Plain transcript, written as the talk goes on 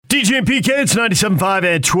DJ and PK, it's 97.5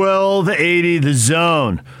 and 1280 The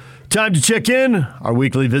Zone. Time to check in. Our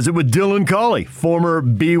weekly visit with Dylan Collie, former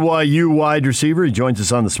BYU wide receiver. He joins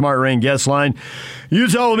us on the Smart Rain guest line.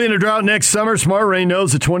 Utah will be in a drought next summer. Smart Rain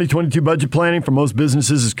knows the 2022 budget planning for most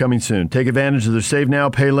businesses is coming soon. Take advantage of their Save Now,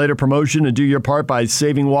 Pay Later promotion and do your part by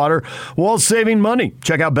saving water while saving money.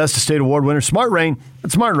 Check out Best of State Award winner Smart Rain at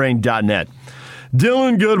smartrain.net.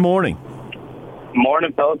 Dylan, good morning.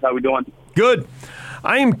 Morning, fellas. How we doing? Good.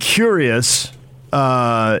 I am curious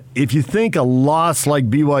if you think a loss like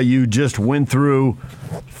BYU just went through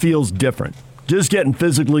feels different. Just getting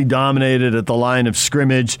physically dominated at the line of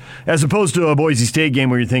scrimmage, as opposed to a Boise State game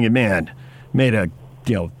where you're thinking, man, made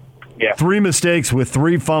three mistakes with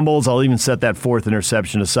three fumbles. I'll even set that fourth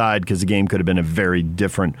interception aside because the game could have been a very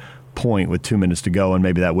different point with 2 minutes to go, and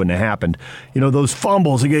maybe that wouldn't have happened. Those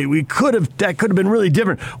fumbles, that could have been really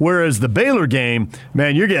different. Whereas the Baylor game,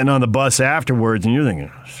 man, you're getting on the bus afterwards, and you're thinking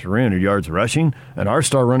 300 yards rushing, and our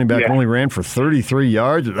star running back only ran for 33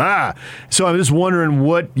 yards. So I'm just wondering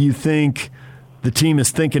what you think the team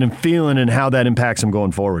is thinking and feeling, and how that impacts them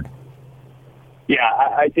going forward. Yeah,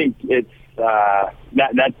 I think it's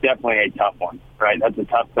that's definitely a tough one, right? That's a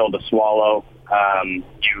tough pill to swallow.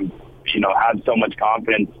 You have so much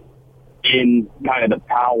confidence in kind of the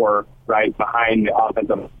power, right, behind the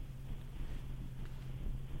offensive.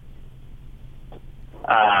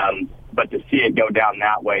 But to see it go down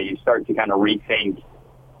that way, you start to kind of rethink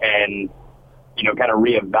and, kind of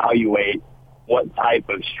reevaluate what type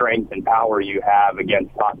of strength and power you have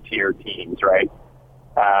against top-tier teams, right?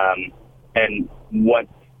 And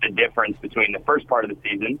what's the difference between the first part of the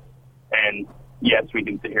season and, yes, we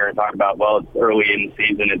can sit here and talk about, well, it's early in the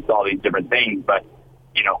season, it's all these different things, but,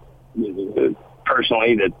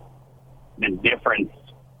 personally, the difference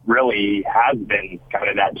really has been kind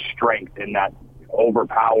of that strength and that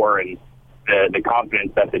overpower and the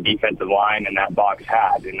confidence that the defensive line and that box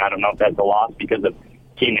had. And I don't know if that's a loss because of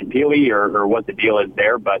Keenan Pili or what the deal is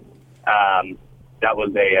there, but that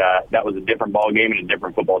was a different ball game and a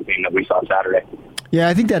different football team that we saw Saturday. Yeah,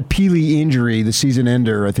 I think that Pili injury, the season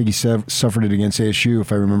ender, I think he suffered it against ASU,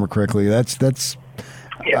 if I remember correctly.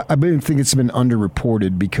 Yeah. I think it's been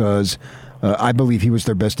underreported because I believe he was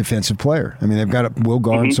their best defensive player. I mean, they've got Will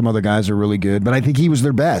Garr and some other guys are really good, but I think he was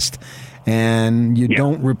their best. And you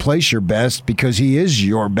don't replace your best because he is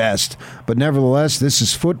your best. But nevertheless, this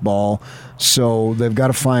is football, so they've got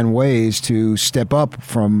to find ways to step up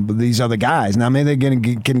from these other guys. Now, maybe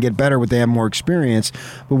they can get better when they have more experience,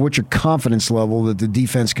 but what's your confidence level that the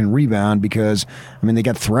defense can rebound? Because, they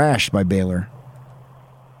got thrashed by Baylor.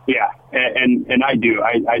 Yeah, and I do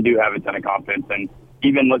have a ton of confidence. And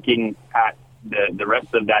even looking at the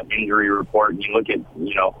rest of that injury report, and you look at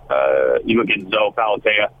Zoe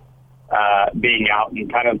Falatea being out,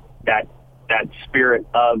 and kind of that spirit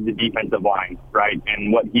of the defensive line, right,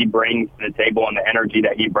 and what he brings to the table and the energy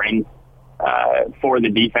that he brings for the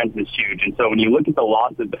defense is huge. And so when you look at the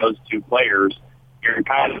loss of those two players, you're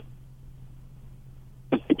kind of,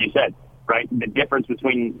 like you said, right, the difference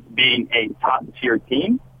between being a top-tier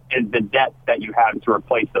team is the depth that you have to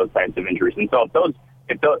replace those types of injuries. And so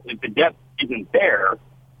if the depth isn't there,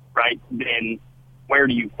 right, then where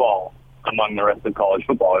do you fall among the rest of college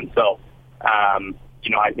football? And so,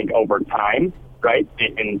 I think over time, right,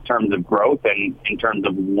 in terms of growth and in terms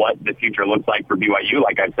of what the future looks like for BYU,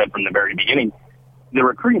 like I said from the very beginning, the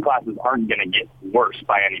recruiting classes aren't going to get worse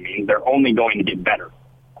by any means. They're only going to get better.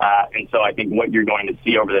 And so I think what you're going to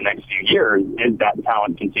see over the next few years is that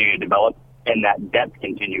talent continue to develop and that depth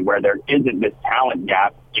continue, where there isn't this talent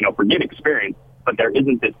gap, forget experience, but there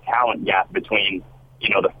isn't this talent gap between,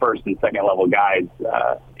 the first and second level guys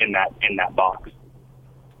in that box.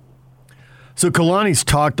 So Kalani's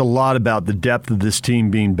talked a lot about the depth of this team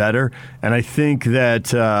being better, and I think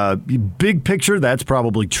that big picture, that's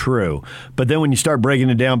probably true. But then when you start breaking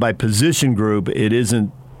it down by position group, it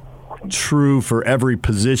isn't true for every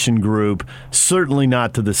position group, certainly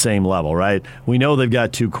not to the same level, right? We know they've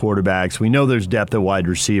got two quarterbacks. We know there's depth at wide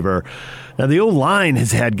receiver. Now, the O-line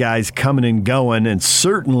has had guys coming and going, and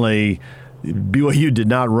certainly BYU did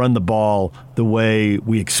not run the ball the way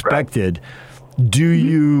we expected.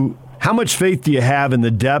 How much faith do you have in the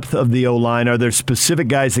depth of the O-line? Are there specific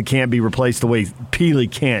guys that can't be replaced the way Pili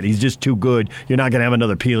can't? He's just too good. You're not going to have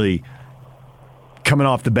another Pili coming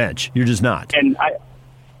off the bench. You're just not.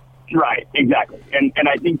 Right, exactly. And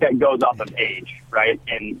I think that goes off of age, right?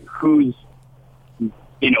 And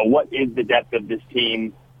what is the depth of this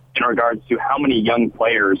team in regards to how many young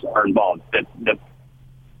players are involved that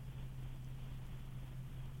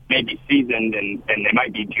may be seasoned and they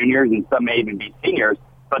might be juniors and some may even be seniors,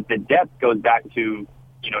 but the depth goes back to,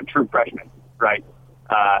 true freshmen, right?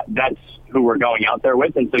 that's who we're going out there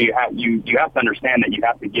with. And so you have to understand that you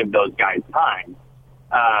have to give those guys time.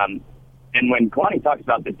 And when Kalani talks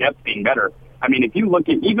about the depth being better, I mean, if you look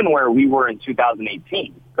at even where we were in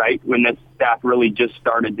 2018, right, when this staff really just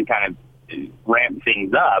started to kind of ramp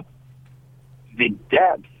things up, the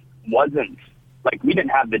depth wasn't, like, we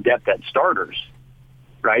didn't have the depth at starters,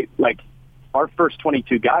 right? Like, our first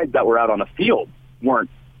 22 guys that were out on the field weren't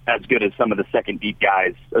as good as some of the second deep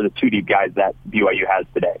guys or the two deep guys that BYU has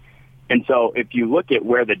today. And so if you look at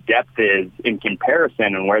where the depth is in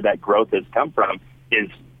comparison and where that growth has come from is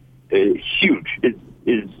huge,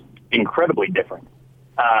 is incredibly different.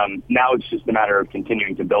 Now it's just a matter of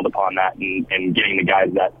continuing to build upon that and getting the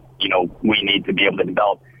guys that, we need to be able to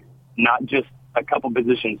develop not just a couple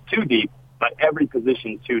positions too deep, but every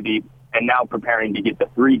position too deep, and now preparing to get the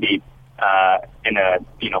 3 deep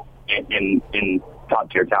in top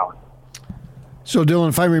tier talent. So, Dylan,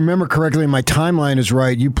 if I remember correctly, my timeline is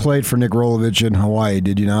right. You played for Nick Rolovich in Hawaii,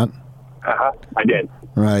 did you not? I did.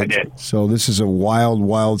 Right. I did. So this is a wild,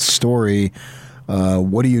 wild story.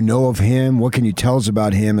 What do you know of him? What can you tell us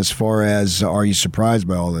about him as far as are you surprised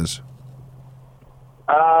by all this?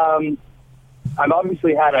 I've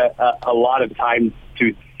obviously had a lot of time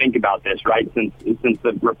to think about this, right? Since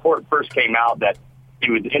the report first came out that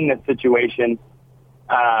he was in this situation,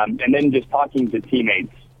 and then just talking to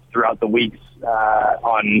teammates throughout the weeks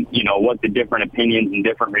on what the different opinions and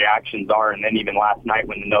different reactions are, and then even last night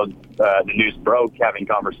when the news broke, having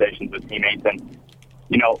conversations with teammates. And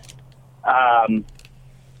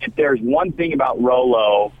if there's one thing about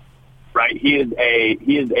Rolo, right, he is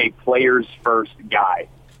a players first guy.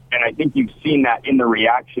 And I think you've seen that in the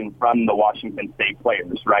reaction from the Washington State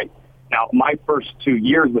players, right? Now, my first 2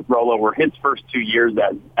 years with Rolo were his first 2 years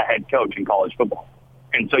as a head coach in college football.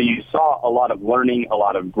 And so you saw a lot of learning, a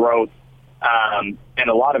lot of growth, and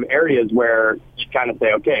a lot of areas where you kind of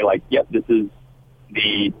say, okay, like, yep, this is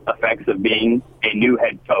the effects of being a new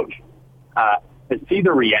head coach. To see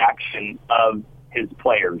the reaction of his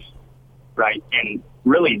players, right, and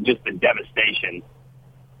really just the devastation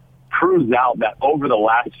proves out that over the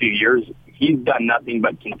last few years, he's done nothing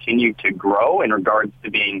but continue to grow in regards to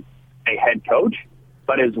being a head coach,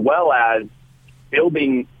 but as well as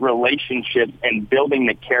building relationships and building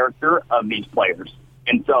the character of these players.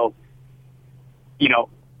 And so,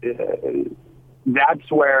 that's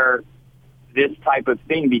where this type of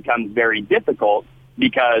thing becomes very difficult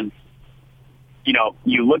because,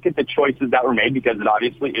 you look at the choices that were made because it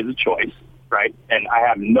obviously is a choice, right? And I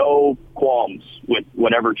have no qualms with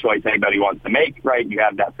whatever choice anybody wants to make, right? You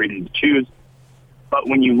have that freedom to choose. But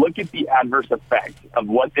when you look at the adverse effects of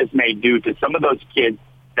what this may do to some of those kids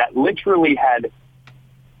that literally had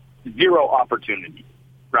zero opportunity,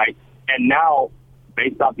 right? And now,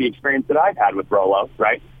 based off the experience that I've had with Rolo,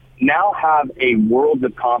 right, now have a world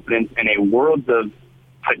of confidence and a world of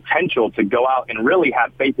potential to go out and really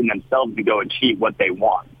have faith in themselves to go achieve what they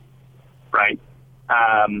want, right,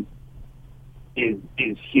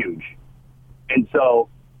 is huge. And so,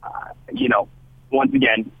 once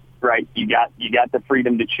again, right, you got the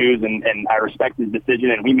freedom to choose, and I respect his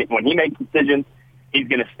decision. And when he makes decisions, he's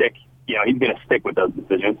going to stick. He's going to stick with those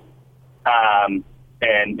decisions.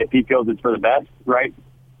 And if he feels it's for the best, right,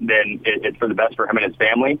 then it's for the best for him and his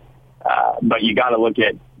family. But you got to look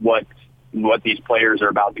at what these players are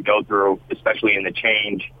about to go through, especially in the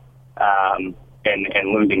change, and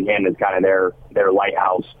losing him is kind of their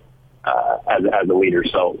lighthouse as a leader.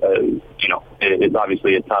 So it's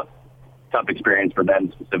obviously a tough experience for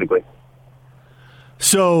them specifically.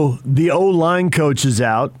 So the O-line coach is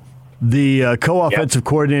out. The co-offensive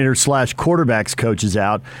coordinator / quarterbacks coach is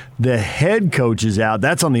out. The head coach is out.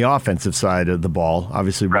 That's on the offensive side of the ball.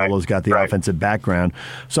 Obviously, Rolo's got the offensive background.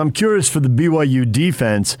 So I'm curious for the BYU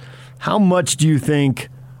defense, how much do you think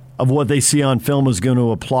of what they see on film is going to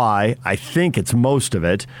apply? I think it's most of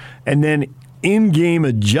it. And then in-game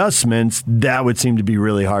adjustments, that would seem to be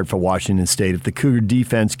really hard for Washington State. If the Cougar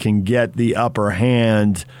defense can get the upper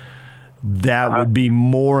hand, that would be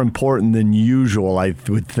more important than usual, I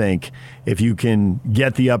would think. If you can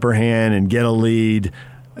get the upper hand and get a lead,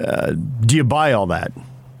 do you buy all that?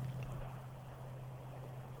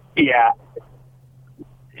 Yeah.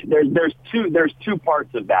 There's two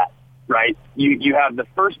parts of that, right? You have the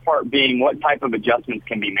first part being what type of adjustments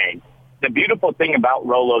can be made. The beautiful thing about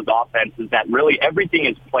Rolo's offense is that really everything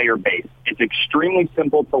is player-based. It's extremely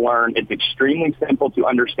simple to learn. It's extremely simple to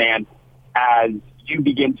understand as you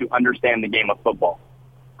begin to understand the game of football,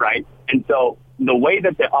 right? And so the way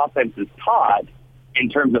that the offense is taught in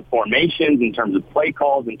terms of formations, in terms of play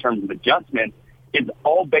calls, in terms of adjustments, is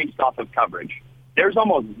all based off of coverage. there's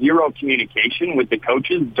almost zero communication with the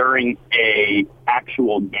coaches during a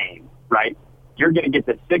actual game, right? You're going to get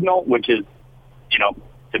the signal, which is,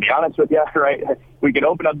 to be honest with you, right? We could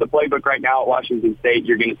open up the playbook right now at Washington State.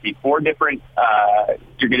 You're going to see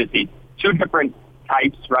two different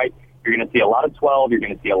types, right? You're going to see a lot of 12, you're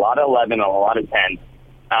going to see a lot of 11, and a lot of 10.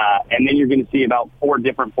 And then you're going to see about 4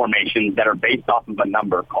 different formations that are based off of a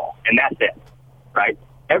number call. And that's it, right?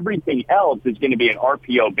 Everything else is going to be an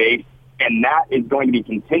RPO base, and that is going to be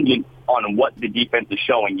contingent on what the defense is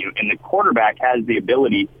showing you. And the quarterback has the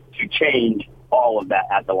ability to change all of that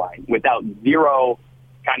at the line without zero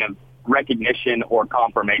kind of recognition or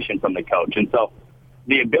confirmation from the coach. And so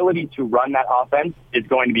the ability to run that offense is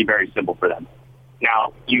going to be very simple for them.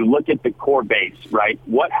 Now, you look at the core base, right?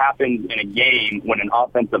 What happens in a game when an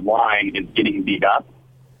offensive line is getting beat up,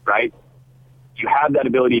 right? You have that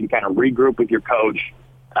ability to kind of regroup with your coach.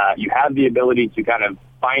 You have the ability to kind of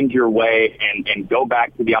find your way and go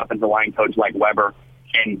back to the offensive line coach like Weber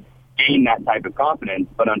and gain that type of confidence.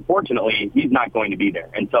 But unfortunately, he's not going to be there.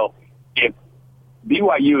 And so if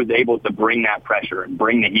BYU is able to bring that pressure and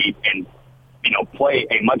bring the heat and, play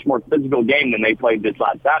a much more physical game than they played this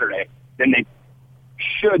last Saturday, then they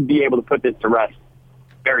should be able to put this to rest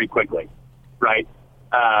very quickly, right?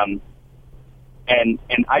 And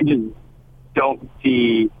I just don't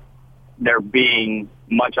see there being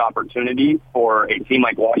much opportunity for a team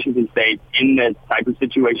like Washington State in the type of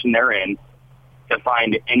situation they're in to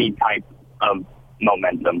find any type of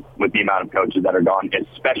momentum with the amount of coaches that are gone,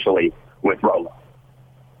 especially with Rolo.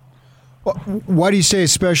 Why do you say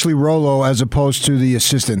especially Rolo as opposed to the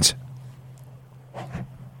assistants?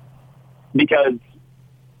 Because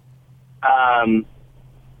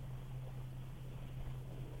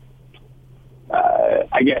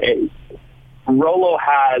I get it. Rolo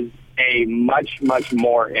has a much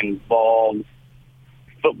more involved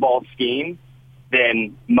football scheme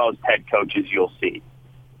than most head coaches you'll see,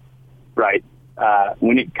 right?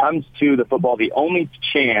 When it comes to the football, the only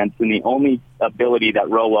chance and the only ability that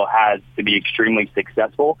Rolo has to be extremely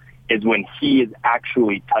successful is when he is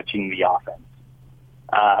actually touching the offense.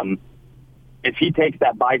 If he takes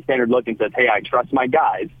that bystander look and says, hey, I trust my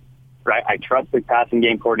guys, right? I trust the passing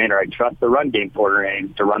game coordinator. I trust the run game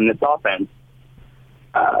coordinator to run this offense.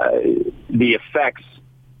 The effects,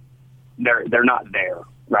 they're not there,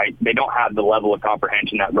 right? They don't have the level of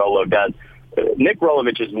comprehension that Rolo does. Nick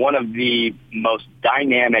Rolovich is one of the most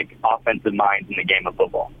dynamic offensive minds in the game of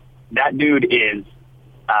football. That dude is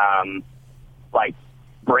like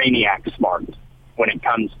brainiac smart when it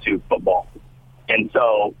comes to football. And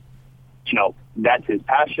so, that's his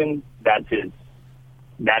passion. That is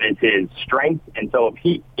his strength. And so if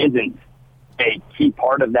he isn't a key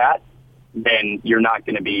part of that, then you're not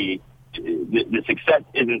going to be, the success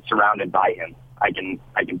isn't surrounded by him. I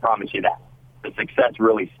can promise you that. The success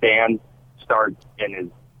really starts and is,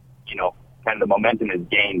 kind of the momentum is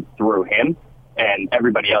gained through him, and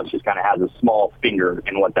everybody else just kind of has a small finger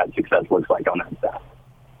in what that success looks like on that staff.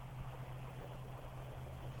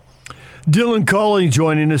 Dylan Coley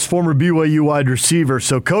joining us, former BYU wide receiver.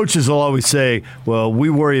 So coaches will always say, well,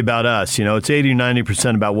 we worry about us. It's 80,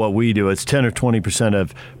 90% about what we do. It's 10 or 20%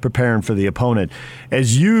 of preparing for the opponent.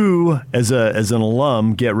 As you, as an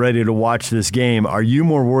alum, get ready to watch this game, are you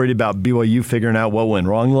more worried about BYU figuring out what went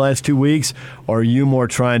wrong the last 2 weeks, or are you more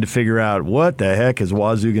trying to figure out what the heck is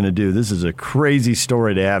Wazoo going to do? This is a crazy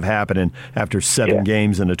story to have happening after 7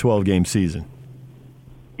 games in a 12-game season.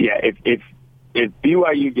 Yeah, if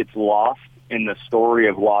BYU gets lost in the story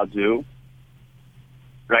of Wazoo,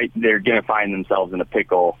 right, they're going to find themselves in a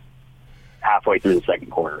pickle halfway through the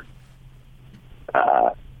second quarter.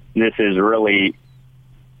 This is really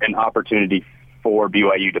an opportunity for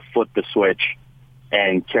BYU to flip the switch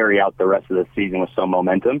and carry out the rest of the season with some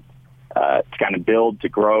momentum, to kind of build, to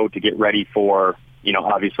grow, to get ready for,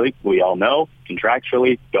 obviously, we all know,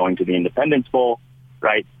 contractually, going to the Independence Bowl,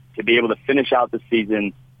 right, to be able to finish out the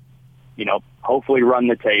season, hopefully run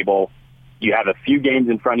the table. You have a few games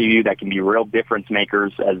in front of you that can be real difference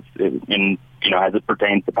makers as it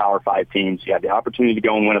pertains to Power 5 teams. You have the opportunity to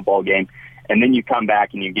go and win a ball game, and then you come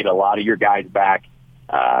back and you get a lot of your guys back,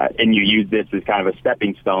 and you use this as kind of a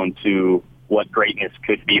stepping stone to what greatness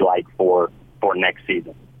could be like for next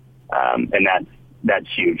season. And that's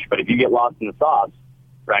huge. But if you get lost in the sauce,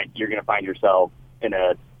 right, you're going to find yourself in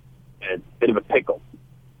a bit of a pickle.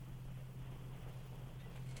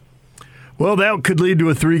 Well, that could lead to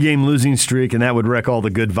a 3-game losing streak, and that would wreck all the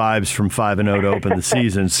good vibes from 5-0 to open the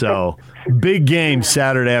season. So, big game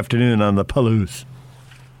Saturday afternoon on the Palouse.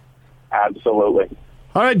 Absolutely.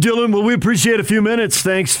 All right, Dylan. Well, we appreciate a few minutes.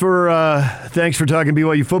 Thanks for talking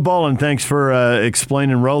BYU football, and thanks for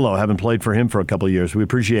explaining Rolo. Haven't played for him for a couple of years. We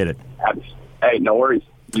appreciate it. Hey, no worries.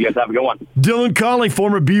 You guys have a good one. Dylan Conley,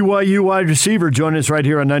 former BYU wide receiver, joining us right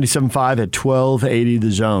here on 97.5 at 1280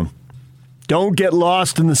 The Zone. Don't get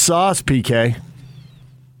lost in the sauce, PK.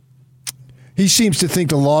 He seems to think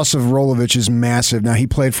the loss of Rolovich is massive. Now, he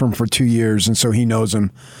played for him for 2 years, and so he knows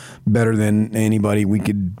him better than anybody we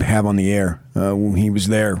could have on the air. He was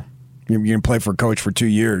there. You're going to play for a coach for 2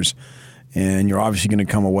 years, and you're obviously going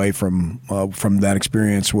to come away from that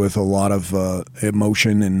experience with a lot of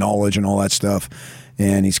emotion and knowledge and all that stuff.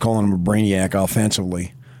 And he's calling him a brainiac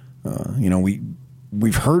offensively.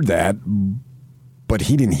 We've heard that, but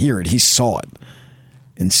he didn't hear it. He saw it.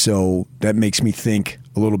 And so that makes me think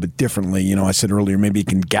a little bit differently. I said earlier, maybe he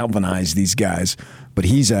can galvanize these guys, but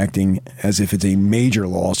he's acting as if it's a major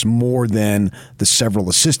loss more than the several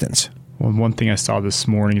assistants. Well, one thing I saw this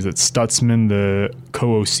morning is that Stutzman, the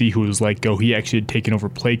co-OC who was let go, he actually had taken over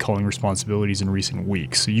play calling responsibilities in recent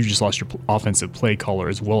weeks. So you just lost your offensive play caller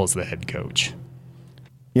as well as the head coach.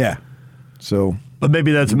 Yeah. So, but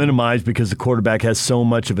maybe that's minimized because the quarterback has so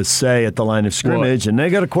much of a say at the line of scrimmage, and they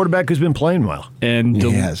got a quarterback who's been playing well. And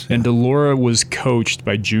DeLora was coached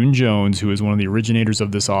by June Jones, who is one of the originators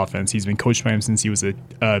of this offense. He's been coached by him since he was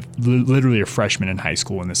literally a freshman in high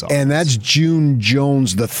school in this offense. And that's June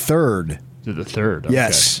Jones the third. The third, okay.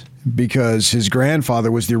 Yes, because his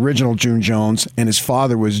grandfather was the original June Jones, and his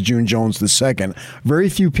father was June Jones the second. Very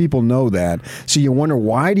few people know that. So you wonder,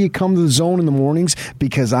 why do you come to the Zone in the mornings?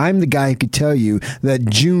 Because I'm the guy who could tell you that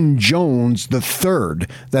June Jones the third,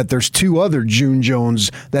 that there's two other June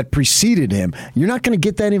Jones that preceded him. You're not going to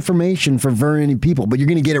get that information from very many people, but you're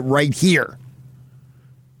going to get it right here.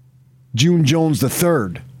 June Jones the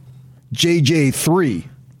third, JJ3.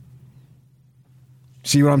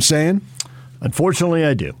 See what I'm saying? Unfortunately,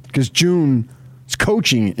 I do. Because June is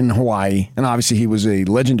coaching in Hawaii, and obviously he was a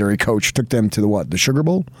legendary coach. Took them to the Sugar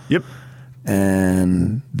Bowl? Yep.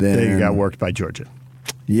 And then they got worked by Georgia.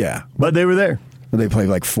 Yeah. But they were there. They played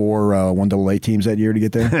like 4 1AA teams that year to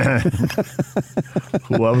get there.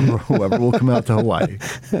 whoever will come out to Hawaii.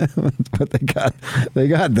 But they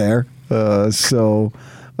got there.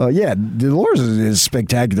 Yeah, Delores is a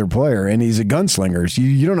spectacular player, and he's a gunslinger. So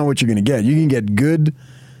you don't know what you're going to get. You can get good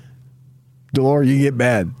DeLora, you get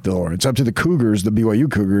bad DeLora. It's up to the Cougars, the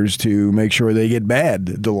BYU Cougars, to make sure they get bad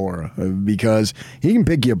DeLora, because he can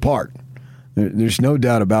pick you apart. There's no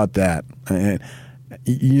doubt about that.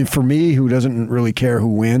 For me, who doesn't really care who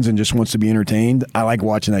wins and just wants to be entertained, I like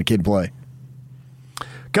watching that kid play.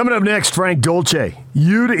 Coming up next, Frank Dolce,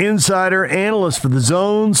 Ute insider analyst for the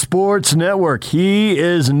Zone Sports Network. He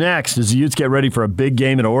is next as the Utes get ready for a big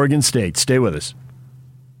game at Oregon State. Stay with us.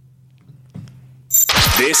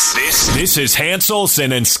 This is Hans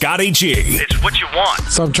Olsen and Scotty G. It's what you want.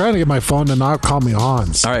 So I'm trying to get my phone to not call me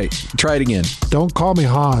Hans. All right, try it again. Don't call me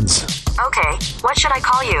Hans. Okay, what should I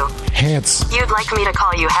call you? Hans. You'd like me to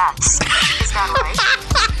call you Hats. Is that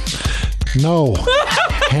right? No.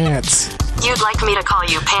 Hans. You'd like me to call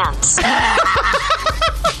you Pants.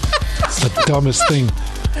 It's the dumbest thing.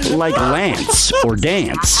 Like Lance or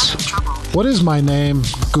Dance. What is my name,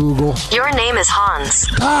 Google? Your name is Hans.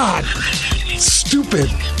 God! Stupid,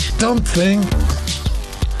 dumb thing.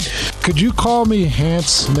 Could you call me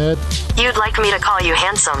Hans, Ned? You'd like me to call you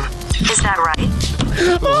Handsome. Is that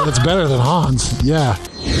right? Well, it's better than Hans, yeah.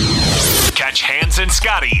 Catch Hans and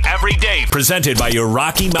Scotty every day, presented by your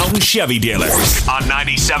Rocky Mountain Chevy dealers on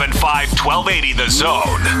 97.5 1280 The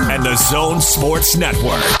Zone and the Zone Sports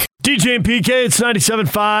Network. DJ and PK, it's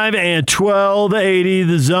 97.5 and 1280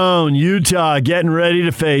 The Zone. Utah getting ready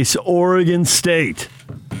to face Oregon State.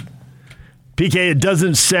 PK, it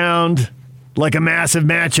doesn't sound like a massive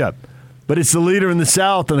matchup, but it's the leader in the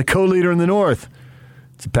South and the co-leader in the North.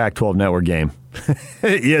 It's a Pac-12 network game.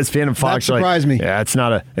 ESPN and Fox. That surprised me. Yeah, it's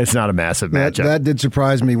not a massive matchup. That did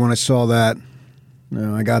surprise me when I saw that.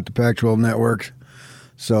 I got the Pac-12 network,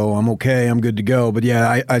 so I'm okay. I'm good to go. But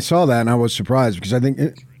yeah, I saw that and I was surprised because I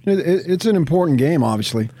think it's an important game,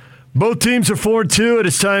 obviously. Both teams are 4-2. It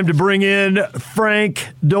is time to bring in Frank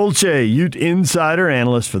Dolce, Ute insider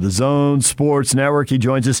analyst for the Zone Sports Network. He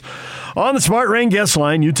joins us on the Smart Rain guest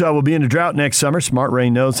line. Utah will be in a drought next summer. Smart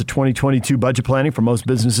Rain knows the 2022 budget planning for most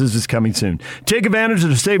businesses is coming soon. Take advantage of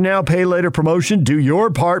the Save Now, Pay Later promotion. Do your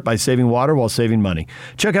part by saving water while saving money.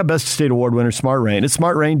 Check out Best of State Award winner Smart Rain at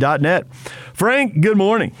smartrain.net. Frank, good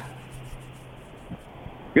morning.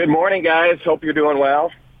 Good morning, guys. Hope you're doing well.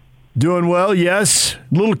 Doing well, yes.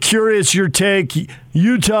 A little curious your take.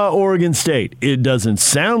 Utah, Oregon State. It doesn't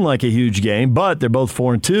sound like a huge game, but they're both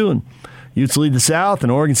 4-2, and Utes lead the South,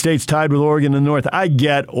 and Oregon State's tied with Oregon in the North. I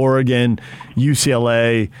get Oregon.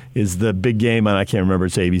 UCLA is the big game, and I can't remember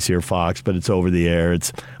if it's ABC or Fox, but it's over the air.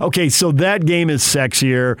 It's okay, so that game is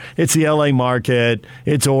sexier. It's the LA market.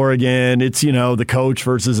 It's Oregon. It's, the coach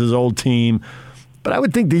versus his old team. But I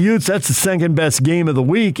would think the Utes, that's the second best game of the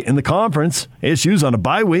week in the conference. ASU's on a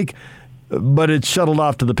bye week, but it's shuttled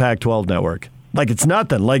off to the Pac-12 network. Like it's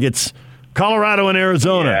nothing. Like it's Colorado and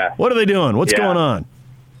Arizona. Yeah. What are they doing? What's going on?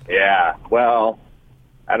 Yeah, well,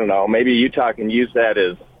 I don't know. Maybe Utah can use that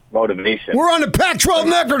as motivation. We're on the Pac-12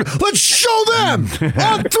 network. Let's show them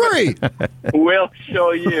on 3. We'll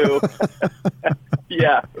show you.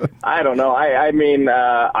 Yeah, I don't know. I mean,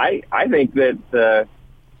 I think that,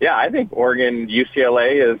 I think Oregon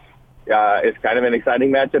UCLA is kind of an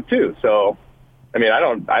exciting matchup too. So, I mean,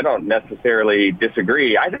 I don't necessarily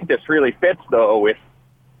disagree. I think this really fits though.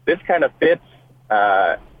 This kind of fits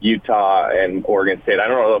Utah and Oregon State. I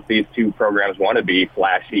don't know if these two programs want to be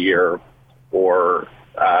flashy or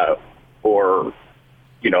the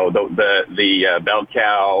bell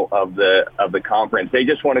cow of the conference. They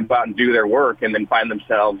just want to go out and do their work and then find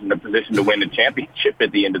themselves in a position to win a championship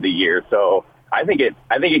at the end of the year. So I think it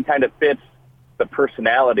kind of fits the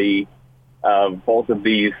personality of both of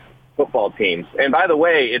these football teams. And by the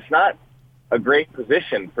way, it's not a great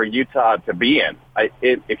position for Utah to be in.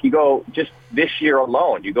 If you go just this year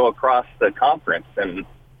alone, you go across the conference and,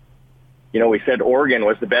 we said Oregon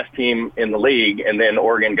was the best team in the league, and then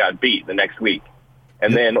Oregon got beat the next week.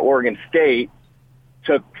 And then Oregon State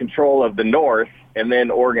took control of the North, and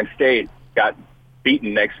then Oregon State got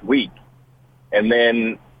beaten next week. And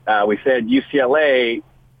then we said UCLA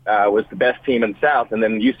was the best team in the South, and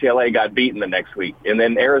then UCLA got beaten the next week. And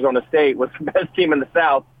then Arizona State was the best team in the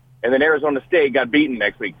South, and then Arizona State got beaten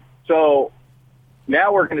next week. So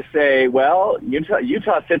now we're going to say, well,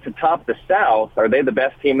 Utah sits atop the South. Are they the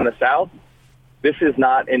best team in the South? This is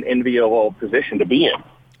not an enviable position to be in.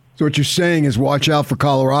 So what you're saying is watch out for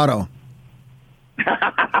Colorado.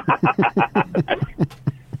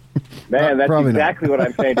 Man, that's exactly what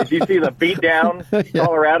I'm saying. Did you see the beatdown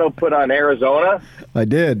Colorado put on Arizona? I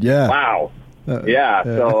did, yeah. Wow.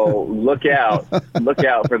 So look out. Look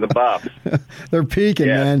out for the Buffs. They're peaking,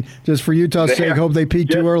 man. Just for Utah's sake, hope they peak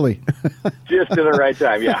too early. Just to the right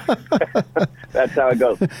time, yeah. That's how it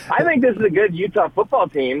goes. I think this is a good Utah football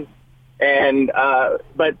team, and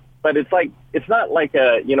but it's not like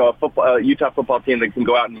a Utah football team that can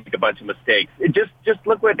go out and make a bunch of mistakes. Just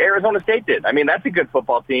look what Arizona State did. I mean, that's a good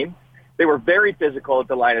football team. They were very physical at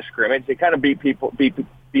the line of scrimmage. They kind of beat people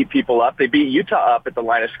up. They beat Utah up at the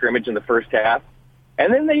line of scrimmage in the first half.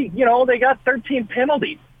 And then they got 13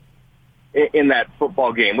 penalties in that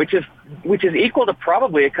football game, which is equal to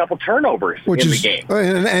probably a couple turnovers in the game.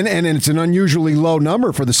 And it's an unusually low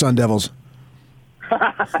number for the Sun Devils.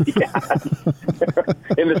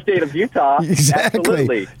 In the state of Utah, exactly.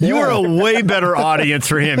 Absolutely. You are a way better audience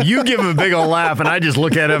for him. You give him a big old laugh, and I just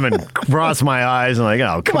look at him and cross my eyes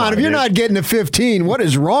and come on. If you're not getting to 15, what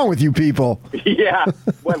is wrong with you people? Yeah,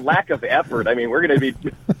 what lack of effort. I mean, we're going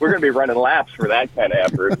to be running laps for that kind of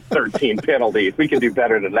effort. 13 penalties. We can do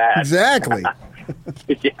better than that. Exactly.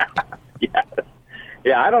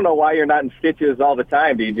 Yeah, I don't know why you're not in stitches all the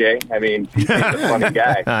time, DJ. I mean, he's a funny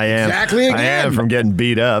guy. I am. Exactly again. I am from getting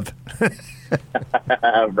beat up.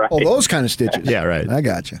 Right. Oh, those kind of stitches. Yeah, right. I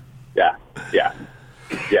got you. Yeah.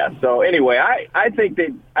 So anyway, I think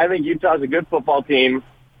Utah's a good football team,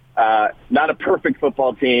 not a perfect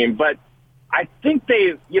football team, but I think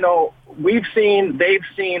they've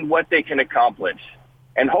seen what they can accomplish,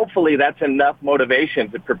 and hopefully that's enough motivation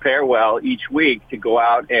to prepare well each week to go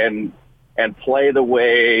out and play the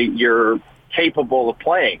way you're capable of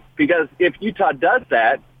playing. Because if Utah does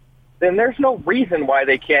that, then there's no reason why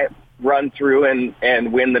they can't run through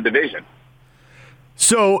and win the division.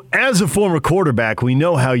 So, as a former quarterback, we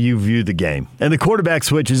know how you view the game. And the quarterback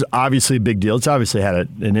switch is obviously a big deal. It's obviously had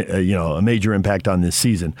a major impact on this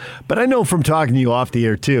season. But I know from talking to you off the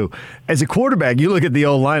air, too, as a quarterback, you look at the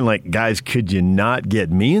O-line like, guys, could you not get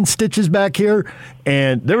me in stitches back here?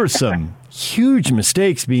 And there were some huge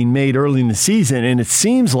mistakes being made early in the season, and it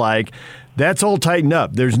seems like that's all tightened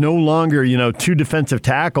up. There's no longer, two defensive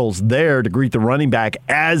tackles there to greet the running back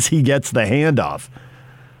as he gets the handoff.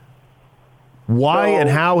 Why and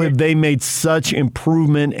how have they made such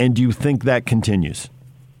improvement, and do you think that continues?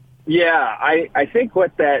 Yeah, I think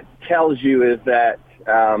what that tells you is that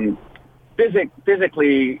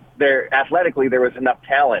physically, athletically, there was enough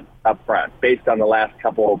talent up front based on the last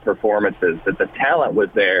couple of performances, that the talent was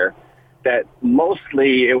there, that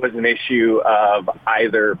mostly it was an issue of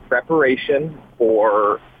either preparation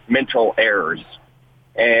or mental errors.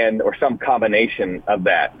 or some combination of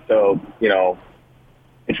that. So,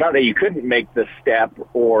 it's not that you couldn't make the step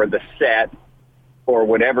or the set or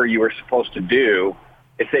whatever you were supposed to do.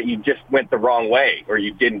 It's that you just went the wrong way or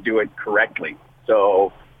you didn't do it correctly.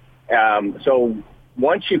 So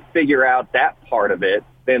once you figure out that part of it,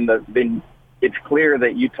 then it's clear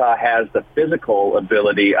that Utah has the physical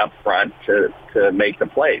ability up front to make the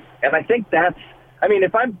plays. And I think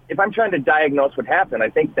if I'm trying to diagnose what happened,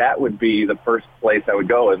 I think that would be the first place I would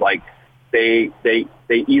go, is like they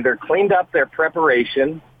either cleaned up their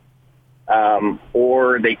preparation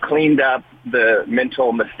or they cleaned up the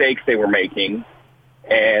mental mistakes they were making,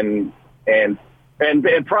 and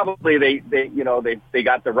probably they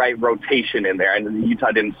got the right rotation in there. And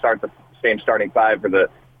Utah didn't start the same starting five for the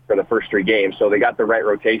first three games, so they got the right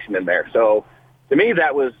rotation in there. So to me,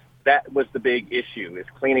 that was the big issue, is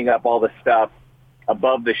cleaning up all the stuff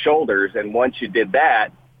above the shoulders. And once you did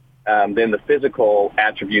that, then the physical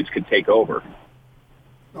attributes could take over.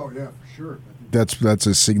 Oh yeah, for sure. That's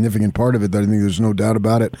a significant part of it. I think there's no doubt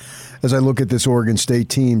about it. As I look at this Oregon State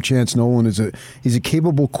team, Chance Nolan he's a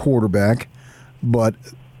capable quarterback, but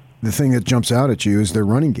the thing that jumps out at you is their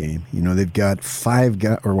running game. They've got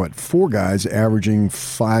four guys averaging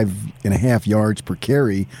 5.5 yards per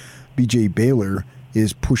carry. B.J. Baylor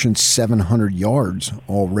is pushing 700 yards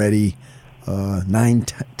already, 9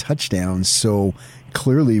 touchdowns. So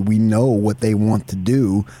clearly we know what they want to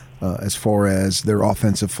do as far as their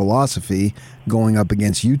offensive philosophy going up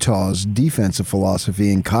against Utah's defensive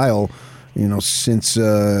philosophy. And Kyle, since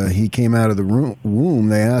he came out of the womb,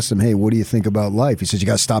 they asked him, hey, what do you think about life? He says, you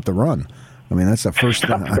got to stop the run. I mean, that's the first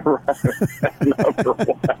thing. Number one.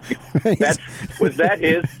 Was that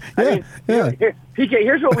his? PK,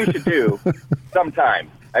 here's what we should do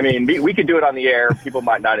sometime. I mean, we could do it on the air. People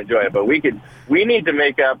might not enjoy it, but we need to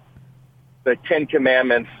make up the 10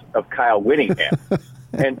 commandments of Kyle Whittingham.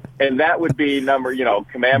 And that would be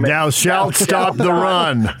commandment. Thou shalt stop the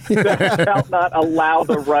run. Thou shalt not allow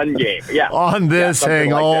the run game. Yeah. On this hang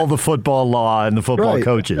like all the football law and the football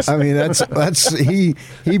coaches. I mean, that's he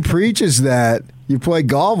preaches that. You play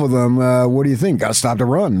golf with him. What do you think? Got to stop the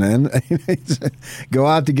run, man. Go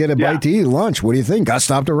out to get a bite to eat, lunch. What do you think? Got to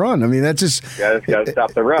stop the run. I mean, that's just got to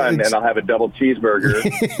stop the run, and I'll have a double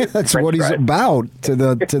cheeseburger. That's what he's about to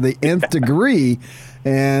the nth degree.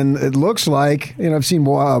 And it looks like, I've seen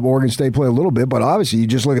Oregon State play a little bit, but obviously you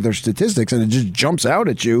just look at their statistics and it just jumps out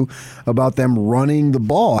at you about them running the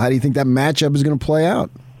ball. How do you think that matchup is going to play out?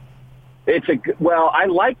 I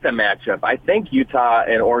like the matchup. I think Utah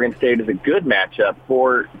and Oregon State is a good matchup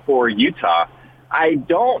for Utah. I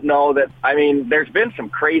don't know that. I mean, there's been some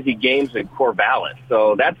crazy games in Corvallis,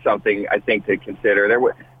 so that's something I think to consider.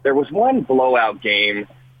 There was one blowout game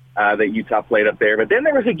that Utah played up there, but then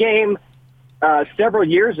there was a game several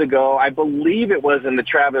years ago, I believe it was in the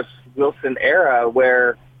Travis Wilson era,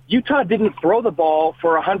 where Utah didn't throw the ball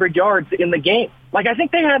for 100 yards in the game. Like, I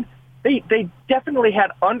think they definitely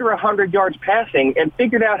had under 100 yards passing and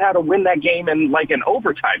figured out how to win that game in like an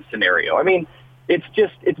overtime scenario. I mean,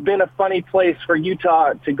 it's been a funny place for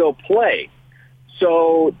Utah to go play.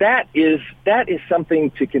 So that is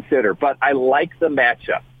something to consider. But I like the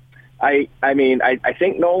matchup. I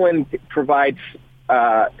think Nolan provides.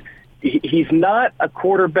 He's not a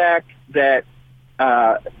quarterback that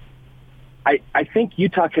I think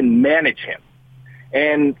Utah can manage him.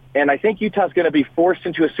 And I think Utah's going to be forced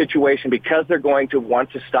into a situation, because they're going to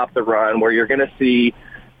want to stop the run, where you're going to see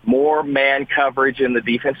more man coverage in the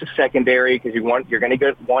defensive secondary, because you're going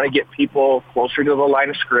to want to get people closer to the line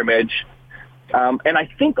of scrimmage. And I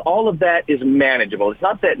think all of that is manageable. It's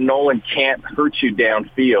not that Nolan can't hurt you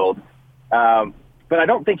downfield, but I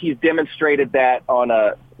don't think he's demonstrated that on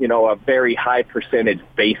a very high percentage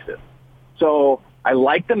basis. So I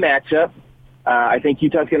like the matchup. I think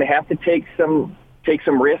Utah's going to have to take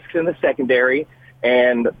some risks in the secondary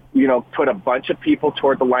and, put a bunch of people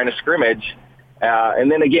toward the line of scrimmage.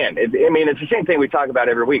 And then again, it's the same thing we talk about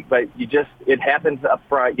every week, but it happens up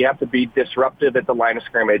front. You have to be disruptive at the line of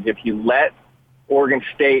scrimmage. If you let Oregon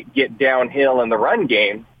State get downhill in the run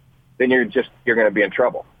game, then you're going to be in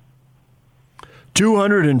trouble.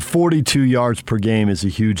 242 yards per game is a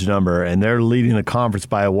huge number, and they're leading the conference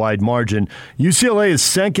by a wide margin. UCLA is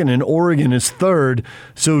second, and Oregon is third.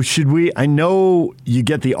 So I know you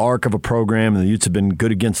get the arc of a program, and the Utes have been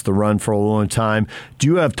good against the run for a long time. Do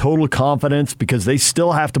you have total confidence, because they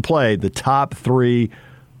still have to play the top 3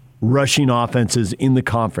 rushing offenses in the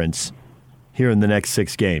conference here in the next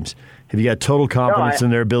 6 games? Have you got total confidence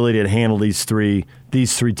in their ability to handle these three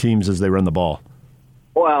teams as they run the ball?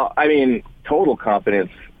 Well, total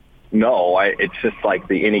confidence, no. It's just like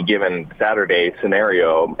the any given Saturday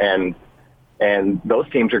scenario, and and those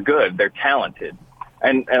teams are good. They're talented.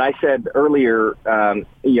 And I said earlier,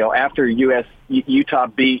 after Utah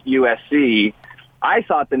beat USC, I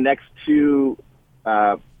thought the next two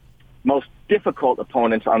most difficult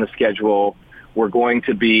opponents on the schedule were going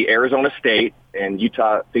to be Arizona State, and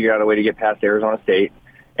Utah figured out a way to get past Arizona State,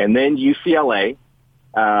 and then UCLA,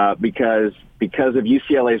 because of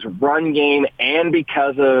UCLA's run game and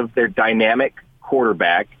because of their dynamic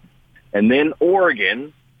quarterback, and then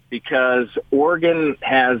Oregon, because Oregon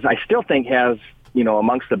I still think has,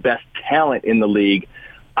 amongst the best talent in the league.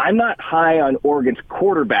 I'm not high on Oregon's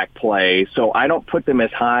quarterback play, so I don't put them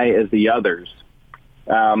as high as the others.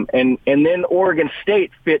 And then Oregon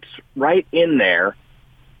State fits right in there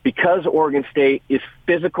because Oregon State is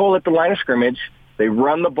physical at the line of scrimmage. They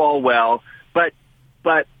run the ball well,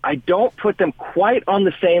 but I don't put them quite on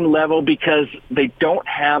the same level because they don't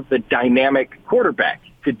have the dynamic quarterback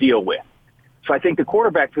to deal with. So I think the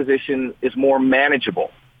quarterback position is more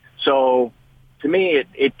manageable. So to me,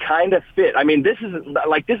 it kind of fit. I mean, this is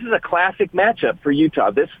a classic matchup for Utah.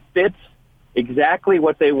 This fits exactly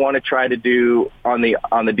what they want to try to do on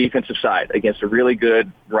the defensive side against a really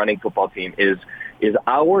good running football team. Is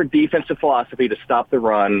our defensive philosophy to stop the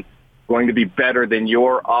run going to be better than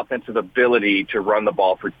your offensive ability to run the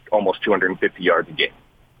ball for almost 250 yards a game?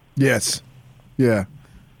 Yes. Yeah.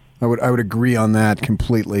 I would agree on that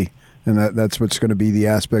completely, and that's what's going to be the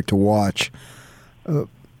aspect to watch.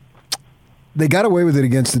 They got away with it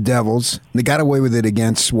against the Devils. They got away with it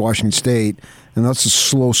against Washington State, and that's the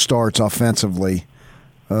slow starts offensively.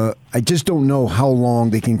 I just don't know how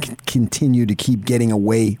long they can continue to keep getting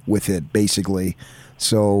away with it, basically.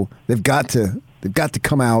 So they've got to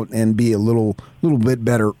come out and be a little bit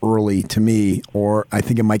better early to me, or I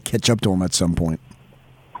think it might catch up to them at some point.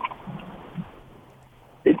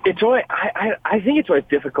 It's always, I think it's always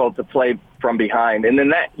difficult to play from behind, and then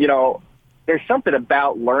that there's something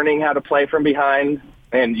about learning how to play from behind,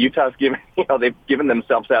 and Utah's they've given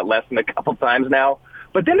themselves that lesson a couple times now.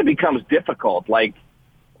 But then it becomes difficult. Like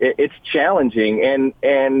it's challenging,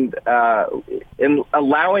 and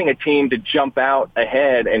allowing a team to jump out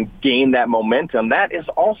ahead and gain that momentum, that is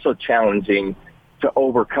also challenging to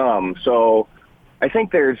overcome. So I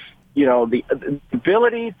think there's the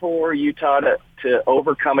ability for Utah to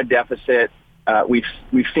overcome a deficit. We've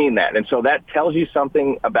seen that, and so that tells you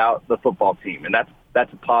something about the football team, and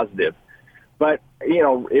that's a positive. But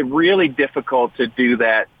it's really difficult to do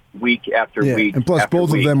that week after week. And plus,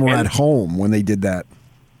 both of them were at home when they did that.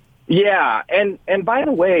 Yeah, and by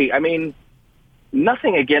the way, I mean,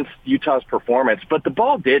 nothing against Utah's performance, but the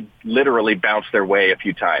ball did literally bounce their way a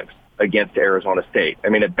few times against Arizona State. I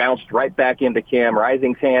mean, it bounced right back into Cam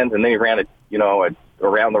Rising's hands, and then he ran it,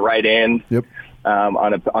 around the right end. Yep.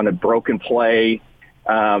 On a broken play.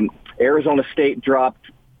 Arizona State dropped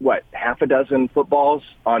half a dozen footballs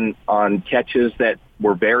on catches that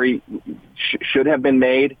were should have been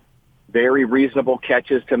made, very reasonable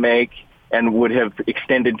catches to make, and would have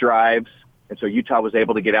extended drives. And so Utah was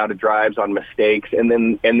able to get out of drives on mistakes, and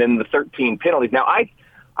then the 13 penalties. Now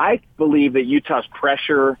I believe that Utah's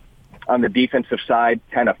pressure on the defensive side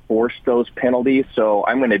kind of forced those penalties, so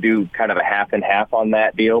I'm going to do kind of a half and half on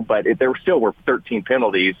that deal. But there still were 13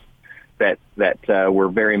 penalties that were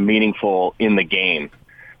very meaningful in the game.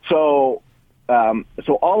 So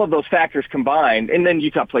all of those factors combined, and then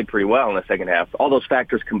Utah played pretty well in the second half. All those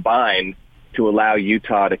factors combined to allow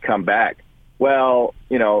Utah to come back. Well,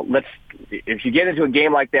 if you get into a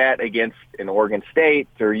game like that against an Oregon State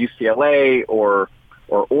or UCLA or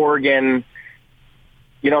Oregon,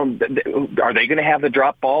 are they going to have the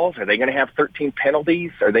drop balls? Are they going to have 13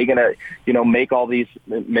 penalties? Are they going to, make all these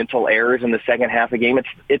mental errors in the second half of the game?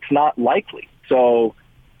 It's not likely. So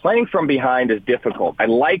playing from behind is difficult. I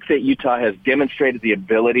like that Utah has demonstrated the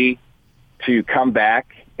ability to come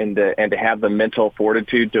back and to have the mental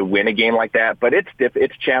fortitude to win a game like that. But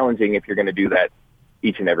it's challenging if you're going to do that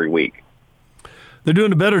each and every week. They're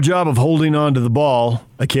doing a better job of holding on to the ball,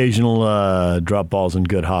 occasional drop balls and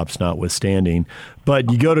good hops notwithstanding.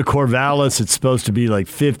 But you go to Corvallis, it's supposed to be like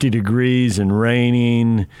 50 degrees and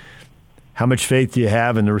raining. How much faith do you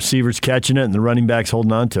have in the receivers catching it and the running backs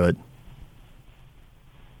holding on to it?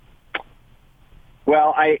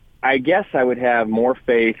 Well, I guess I would have more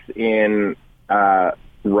faith in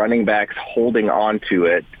running backs holding on to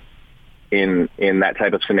it in that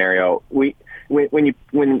type of scenario.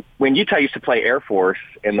 When Utah used to play Air Force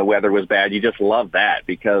and the weather was bad, you just love that,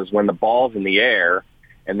 because when the ball's in the air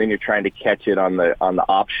and then you're trying to catch it on the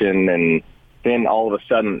option, and then all of a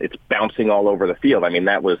sudden it's bouncing all over the field. I mean,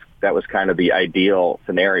 that was kind of the ideal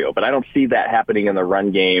scenario, but I don't see that happening in the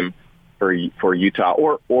run game for Utah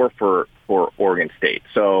or for Oregon State.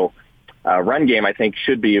 So run game, I think,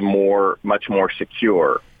 should be much more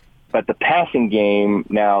secure. But the passing game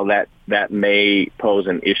now that may pose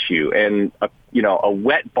an issue, and a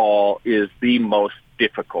wet ball is the most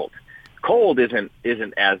difficult. Cold isn't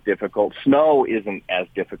as difficult. Snow isn't as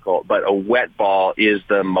difficult, but a wet ball is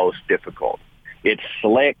the most difficult. It's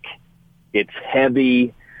slick. It's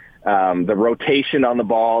heavy. The rotation on the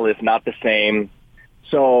ball is not the same.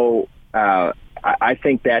 So I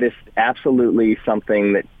think that is absolutely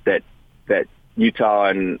something that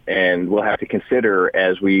Utah and we'll have to consider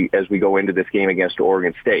as we go into this game against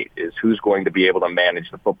Oregon State, is who's going to be able to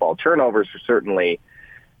manage the football. Turnovers are certainly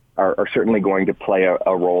going to play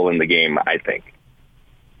a role in the game, I think.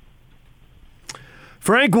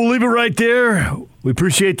 Frank, we'll leave it right there. We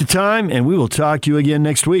appreciate the time, and we will talk to you again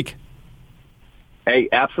next week. Hey,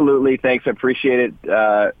 absolutely. Thanks. I appreciate it.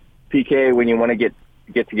 PK, when you want to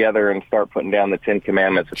get together and start putting down the 10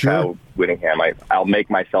 Commandments of Kyle Whittingham, I'll make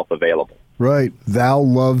myself available. Right. Thou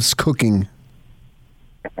loves cooking.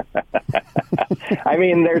 I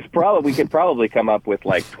mean, we could probably come up with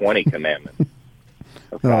like 20 commandments.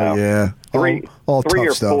 Oh, yeah. Three all or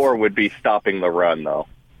tough stuff. 4 would be stopping the run, though.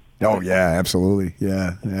 Oh, yeah, absolutely.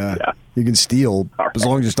 Yeah. You can steal as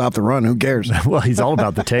long as you stop the run. Who cares? Well, he's all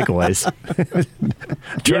about the takeaways.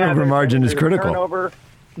 Turnover margin is critical. Turnover,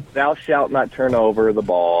 thou shalt not turn over the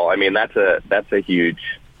ball. I mean, that's a huge.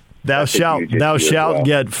 Thou shalt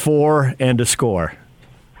get 4 and a score.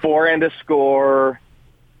 4 and a score.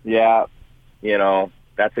 Yeah,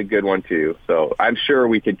 that's a good one too. So I'm sure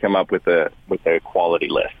we could come up with a quality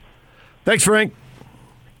list. Thanks, Frank.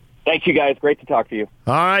 Thank you, guys. Great to talk to you.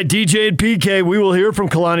 All right, DJ and PK, we will hear from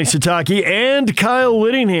Kalani Sitake and Kyle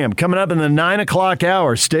Whittingham coming up in the 9 o'clock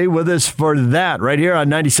hour. Stay with us for that right here on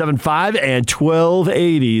 97.5 and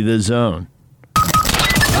 1280 The Zone.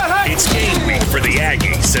 It's game week for the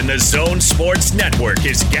Aggies, and the Zone Sports Network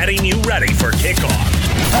is getting you ready for kickoff.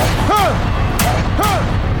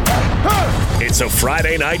 It's a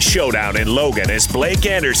Friday night showdown in Logan as Blake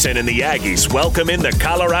Anderson and the Aggies welcome in the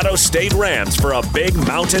Colorado State Rams for a big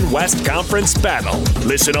Mountain West Conference battle.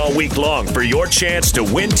 Listen all week long for your chance to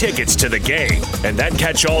win tickets to the game, and then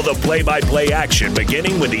catch all the play-by-play action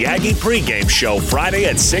beginning with the Aggie pregame show Friday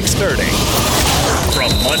at 6:30.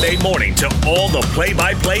 From Monday morning to all the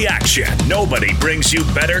play-by-play action, nobody brings you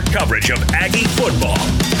better coverage of Aggie football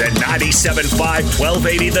than 97.5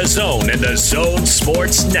 1280 The Zone and the Zone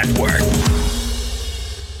Sports Network.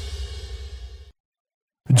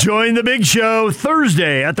 Join the big show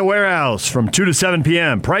Thursday at the Warehouse from 2 to 7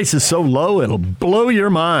 p.m. Price is so low, it'll blow your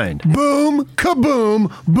mind. Boom, kaboom,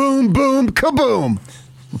 boom, boom, kaboom.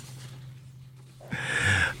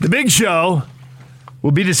 The big show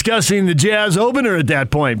will be discussing the Jazz opener at that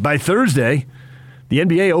point. By Thursday, the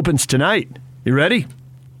NBA opens tonight. You ready?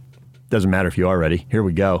 Doesn't matter if you are ready. Here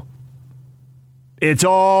we go. It's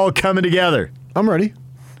all coming together. I'm ready.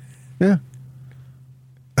 Yeah.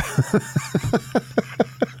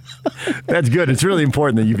 That's good. It's really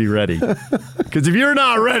important that you be ready. Because if you're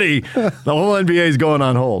not ready, the whole NBA is going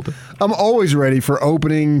on hold. I'm always ready for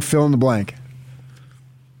opening fill in the blank.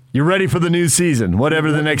 You're ready for the new season,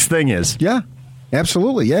 whatever the next thing is. Yeah,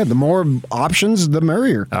 absolutely. Yeah, the more options, the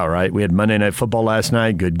merrier. All right. We had Monday Night Football last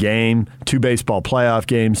night. Good game. 2 baseball playoff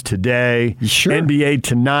games today. Sure. NBA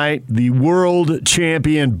tonight. The world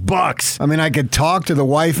champion Bucks. I mean, I could talk to the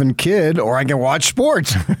wife and kid, or I can watch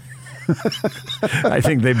sports. I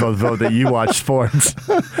think they both vote that you watch sports.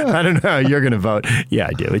 I don't know how you're going to vote. Yeah,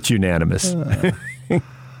 I do. It's unanimous.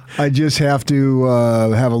 I just have to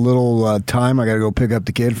have a little time. I got to go pick up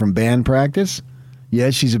the kid from band practice.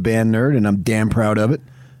 Yes, she's a band nerd, and I'm damn proud of it.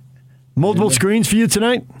 Multiple screens for you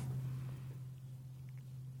tonight?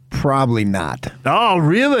 Probably not. Oh,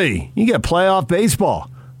 really? You got playoff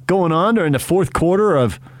baseball going on during the fourth quarter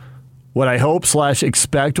of what I hope /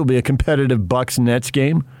 expect will be a competitive Bucks-Nets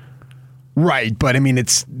game. Right, but I mean,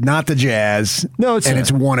 it's not the Jazz. No, it's and not.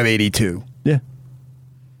 It's 1 of 82. Yeah.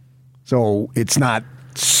 So it's not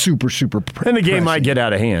super. And the game might get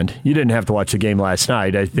out of hand. You didn't have to watch the game last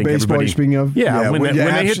night. I think baseball, everybody. Speaking of, when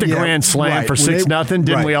they hit the grand slam for 6-0,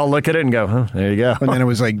 didn't we all look at it and go, "Huh, there you go." And then it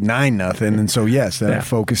was like 9-0, and so yes, then I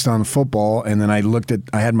focused on the football, and then I looked at.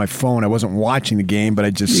 I had my phone. I wasn't watching the game, but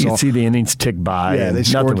I just you saw. could see the innings tick by. Yeah, they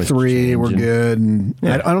scored 3. We're good, and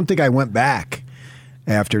I don't think I went back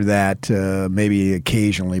after that, maybe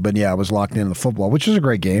occasionally. But yeah, I was locked into the football, which is a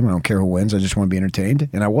great game. I don't care who wins. I just want to be entertained.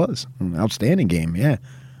 And I was. An outstanding game, yeah.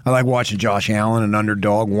 I like watching Josh Allen, an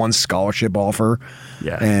underdog, 1 scholarship offer.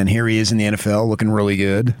 Yeah. And here he is in the NFL looking really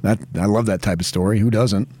good. I love that type of story. Who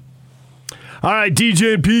doesn't? All right,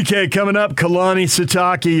 DJ and PK coming up. Kalani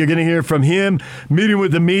Sitake, you're going to hear from him. Meeting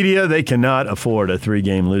with the media. They cannot afford a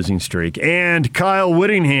 3-game losing streak. And Kyle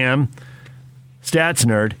Whittingham, stats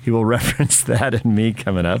nerd, he will reference that and me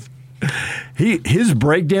coming up. His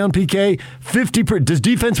breakdown, PK, 50%. Does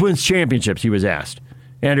defense wins championships? He was asked.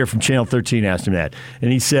 Andrew from Channel 13 asked him that.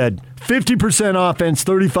 And he said 50% offense,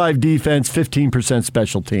 35 defense, 15%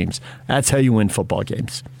 special teams. That's how you win football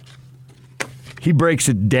games. He breaks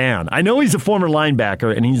it down. I know he's a former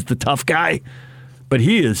linebacker and he's the tough guy, but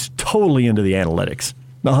he is totally into the analytics.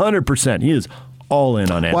 100%. He is all in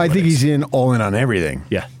on analytics. Well, I think he's all in on everything.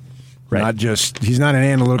 Yeah. Right. He's not an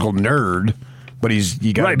analytical nerd, but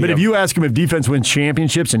you got right. But if you ask him if defense wins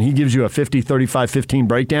championships and he gives you a 50, 35, 15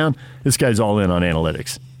 breakdown, this guy's all in on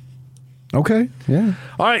analytics. Okay. Yeah.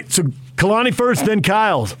 All right. So Kalani first, then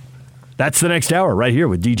Kyle's. That's the next hour right here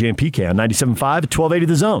with DJ and PK on 97.5 at 1280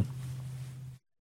 The Zone.